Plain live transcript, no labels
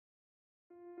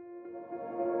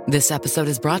This episode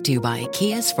is brought to you by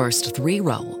Kia's first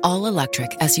three-row, all-electric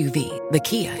SUV, the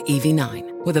Kia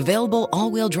EV9, with available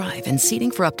all-wheel drive and seating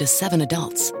for up to 7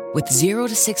 adults. With 0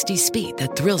 to 60 speed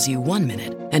that thrills you 1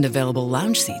 minute and available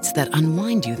lounge seats that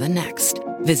unwind you the next.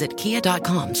 Visit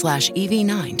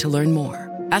kia.com/EV9 to learn more.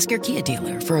 Ask your Kia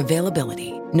dealer for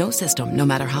availability. No system, no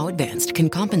matter how advanced, can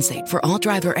compensate for all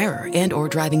driver error and or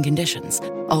driving conditions.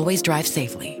 Always drive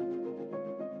safely.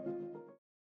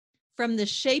 From the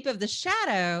shape of the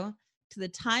shadow to the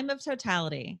time of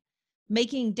totality,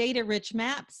 making data-rich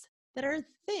maps that are a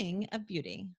thing of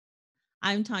beauty.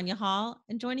 I'm Tanya Hall,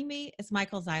 and joining me is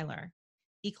Michael Zeiler,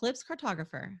 Eclipse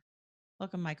cartographer.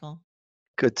 Welcome, Michael.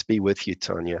 Good to be with you,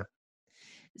 Tanya.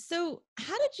 So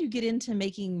how did you get into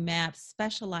making maps,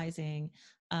 specializing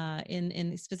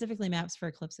in specifically maps for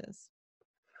eclipses?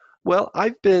 Well,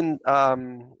 I've been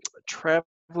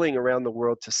traveling around the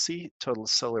world to see total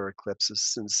solar eclipses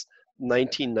since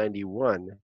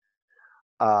 1991.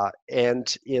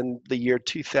 And in the year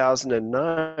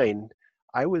 2009,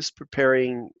 I was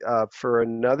preparing for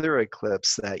another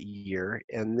eclipse that year,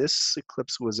 and this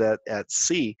eclipse was at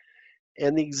sea.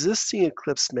 And the existing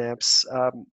eclipse maps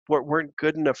weren't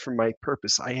good enough for my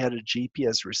purpose. I had a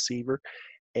GPS receiver,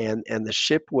 and the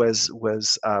ship was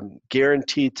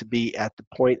guaranteed to be at the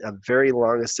point of very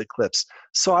longest eclipse.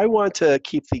 So I want to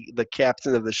keep the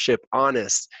captain of the ship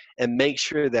honest and make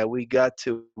sure that we got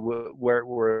to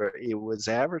where it was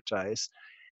advertised.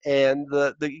 And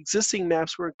the existing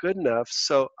maps weren't good enough,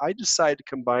 so I decided to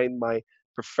combine my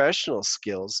professional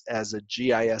skills as a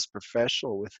GIS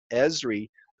professional with Esri,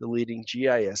 the leading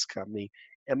GIS company,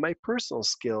 and my personal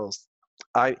skills,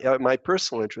 my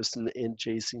personal interest in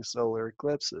chasing solar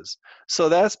eclipses. So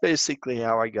that's basically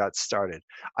how I got started.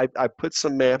 I put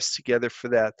some maps together for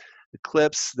that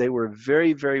eclipse. They were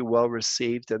very, very well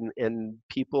received, and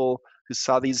people who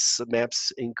saw these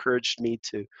maps encouraged me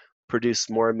to produce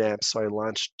more maps. So I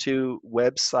launched 2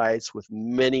 websites with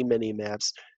many, many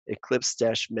maps,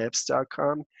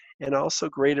 eclipse-maps.com and also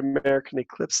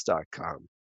greatamericaneclipse.com.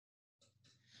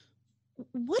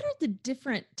 What are the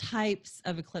different types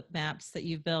of eclipse maps that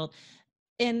you've built,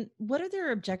 and what are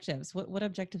their objectives? What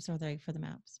objectives are they for the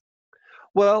maps?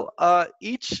 Well,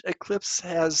 each eclipse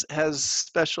has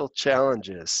special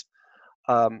challenges.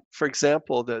 For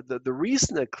example, the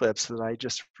recent eclipse that I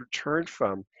just returned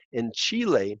from in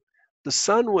Chile, the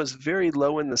sun was very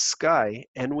low in the sky,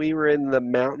 and we were in the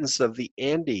mountains of the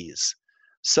Andes.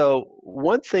 So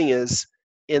one thing is,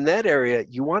 in that area,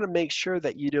 you want to make sure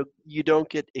that you don't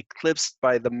get eclipsed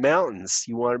by the mountains.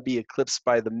 You want to be eclipsed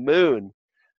by the moon.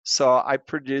 So I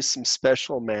produced some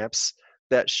special maps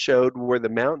that showed where the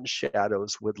mountain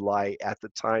shadows would lie at the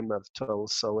time of total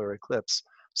solar eclipse.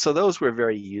 So those were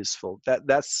very useful.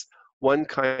 That's one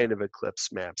kind of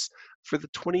eclipse maps. For the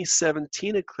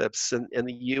 2017 eclipse in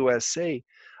the USA,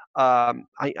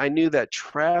 I knew that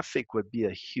traffic would be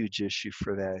a huge issue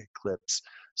for that eclipse.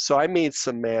 So I made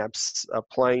some maps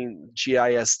applying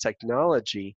GIS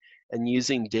technology and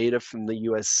using data from the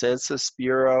US Census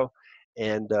Bureau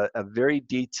and a very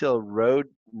detailed road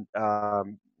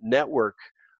network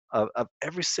of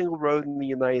every single road in the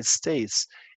United States.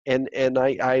 And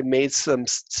I made some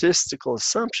statistical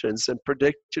assumptions and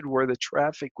predicted where the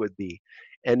traffic would be.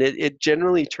 And it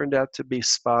generally turned out to be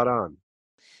spot on.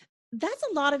 That's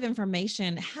a lot of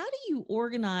information. How do you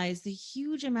organize the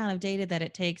huge amount of data that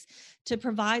it takes to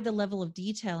provide the level of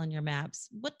detail in your maps?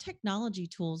 What technology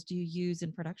tools do you use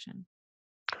in production?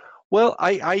 Well,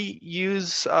 I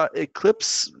use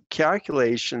eclipse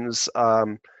calculations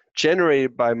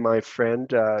generated by my friend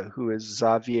who is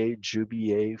Xavier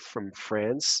Jubier from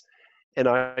France. And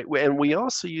we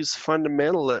also use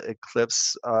fundamental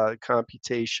eclipse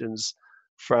computations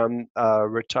from a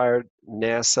retired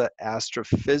NASA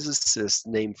astrophysicist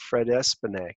named Fred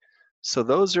Espenak. So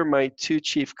those are my 2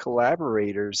 chief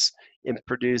collaborators in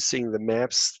producing the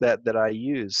maps that I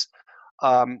use.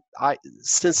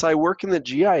 Since I work in the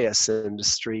GIS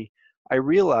industry, I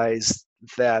realized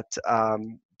that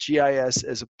GIS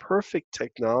is a perfect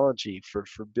technology for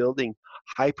building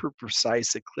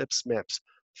hyper-precise eclipse maps,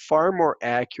 far more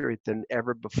accurate than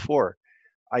ever before.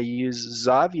 I use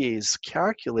Xavier's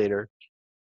calculator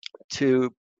to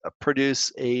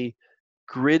produce a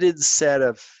gridded set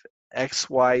of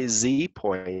XYZ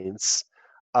points,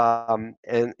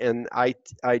 and I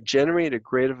generate a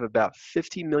grid of about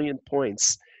 50 million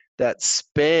points that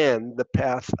span the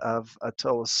path of a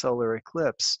total solar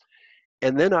eclipse.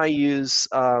 And then I use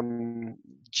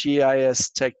GIS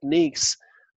techniques,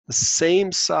 the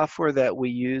same software that we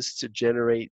use to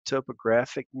generate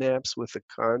topographic maps with the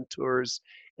contours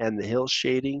and the hill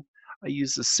shading. I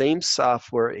use the same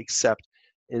software, except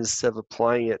instead of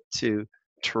applying it to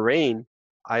terrain,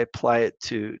 I apply it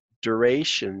to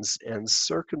durations and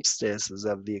circumstances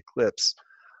of the eclipse.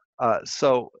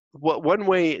 So one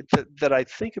way that I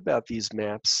think about these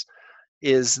maps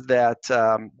is that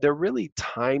they're really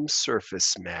time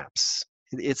surface maps.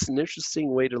 It's an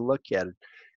interesting way to look at it.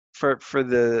 For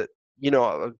the,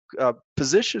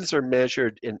 positions are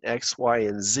measured in X, Y,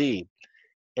 and Z.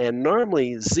 And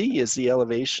normally Z is the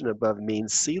elevation above mean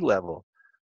sea level.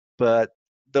 But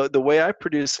the way I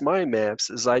produce my maps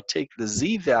is I take the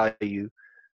Z value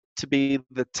to be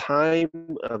the time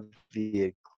of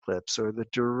the eclipse or the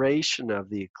duration of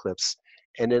the eclipse.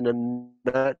 And in a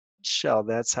nutshell,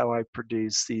 that's how I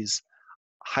produce these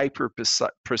hyper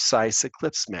precise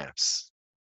eclipse maps.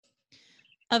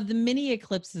 Of the many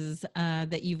eclipses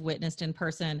that you've witnessed in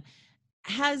person,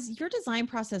 has your design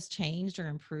process changed or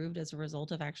improved as a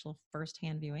result of actual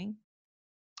firsthand viewing?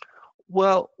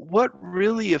 Well, what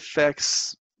really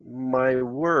affects my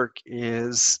work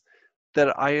is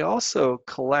that I also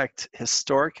collect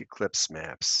historic eclipse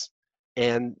maps.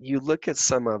 And you look at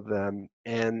some of them,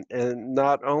 and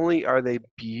not only are they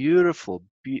beautiful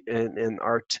and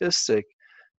artistic,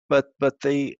 but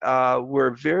they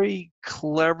were very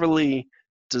cleverly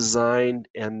designed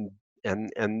and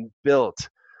built.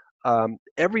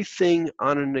 Everything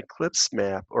on an eclipse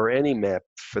map, or any map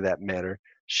for that matter,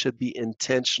 should be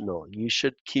intentional. You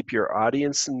should keep your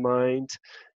audience in mind.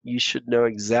 You should know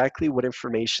exactly what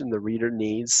information the reader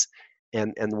needs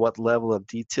and what level of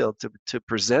detail to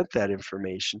present that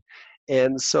information.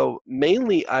 And so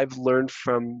mainly I've learned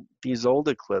from these old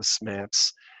eclipse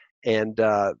maps, and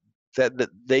that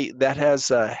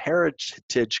has a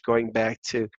heritage going back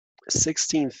to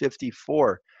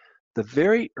 1654. The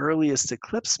very earliest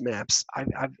eclipse maps,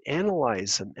 I've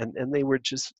analyzed them, and they were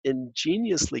just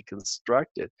ingeniously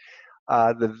constructed.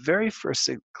 The very first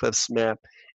eclipse map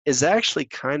is actually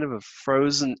kind of a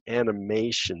frozen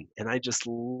animation, and I just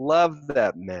love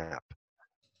that map.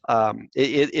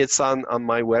 It's on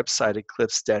my website,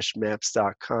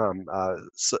 eclipse-maps.com.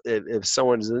 So if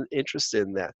someone's interested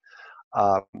in that,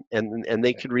 and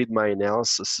they can read my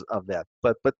analysis of that.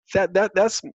 But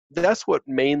that's what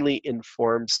mainly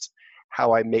informs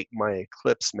how I make my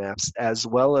eclipse maps, as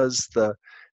well as the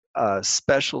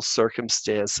special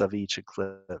circumstance of each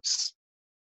eclipse.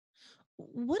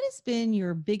 What has been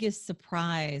your biggest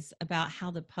surprise about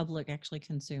how the public actually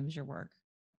consumes your work?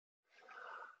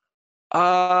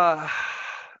 Uh,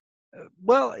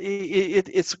 well,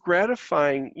 it's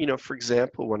gratifying, for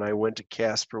example, when I went to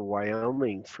Casper,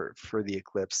 Wyoming for the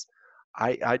eclipse,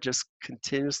 I just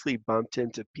continuously bumped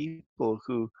into people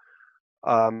who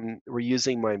were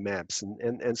using my maps,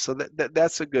 and so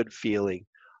that's a good feeling.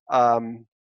 Um,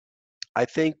 I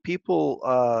think people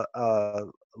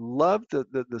love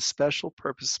the special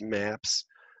purpose maps,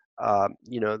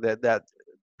 that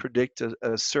predict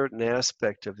a certain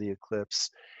aspect of the eclipse,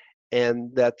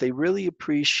 and that they really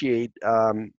appreciate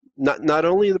not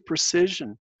only the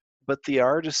precision, but the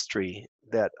artistry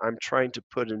that I'm trying to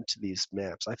put into these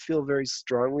maps. I feel very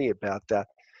strongly about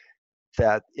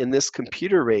that in this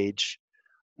computer age,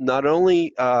 not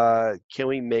only can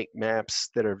we make maps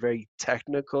that are very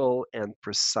technical and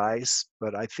precise,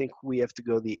 but I think we have to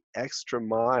go the extra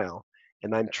mile.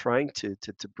 And I'm trying to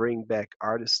bring back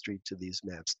artistry to these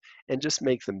maps and just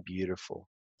make them beautiful.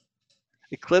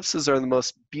 Eclipses are the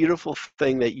most beautiful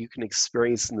thing that you can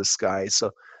experience in the sky,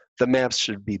 so the maps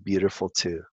should be beautiful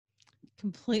too.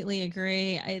 Completely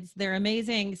agree. They're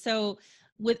amazing. So,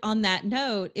 with on that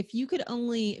note, if you could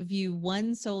only view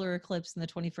one solar eclipse in the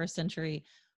 21st century,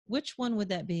 which one would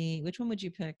that be? Which one would you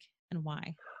pick and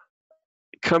why?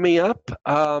 Coming up,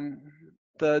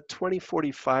 the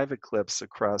 2045 eclipse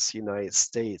across the United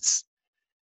States.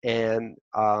 And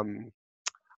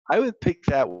I would pick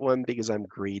that one because I'm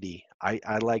greedy.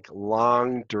 I like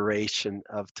long duration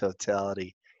of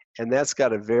totality. And that's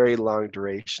got a very long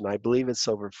duration. I believe it's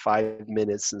over 5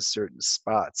 minutes in certain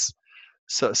spots.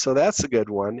 So that's a good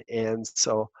one. And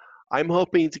so I'm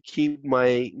hoping to keep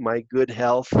my good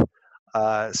health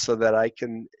so that I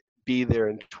can be there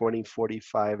in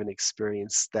 2045 and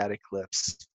experience that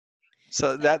eclipse.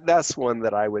 So So, that's one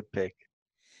that I would pick.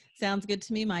 sounds good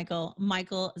to me, Michael.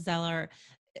 Michael Zeller,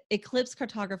 eclipse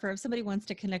cartographer. If somebody wants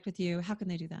to connect with you, how can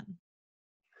they do that?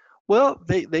 Well,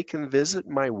 they can visit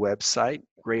my website,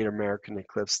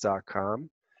 greatamericaneclipse.com.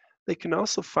 They can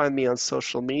also find me on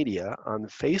social media. On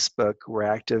Facebook, we're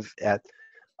active at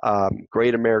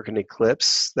Great American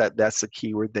Eclipse. That's a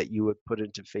keyword that you would put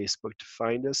into Facebook to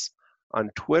find us. On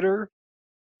Twitter,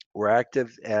 we're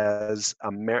active as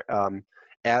 @American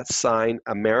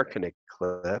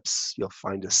Eclipse. You'll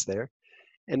find us there.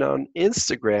 And on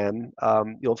Instagram,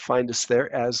 you'll find us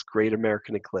there as Great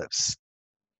American Eclipse.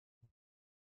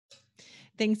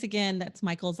 Thanks again. That's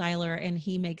Michael Zeiler, and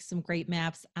he makes some great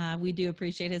maps. We do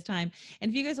appreciate his time. And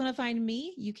if you guys want to find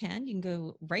me, you can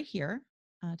go right here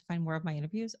to find more of my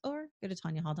interviews, or go to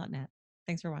tanyahall.net.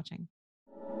 Thanks for watching.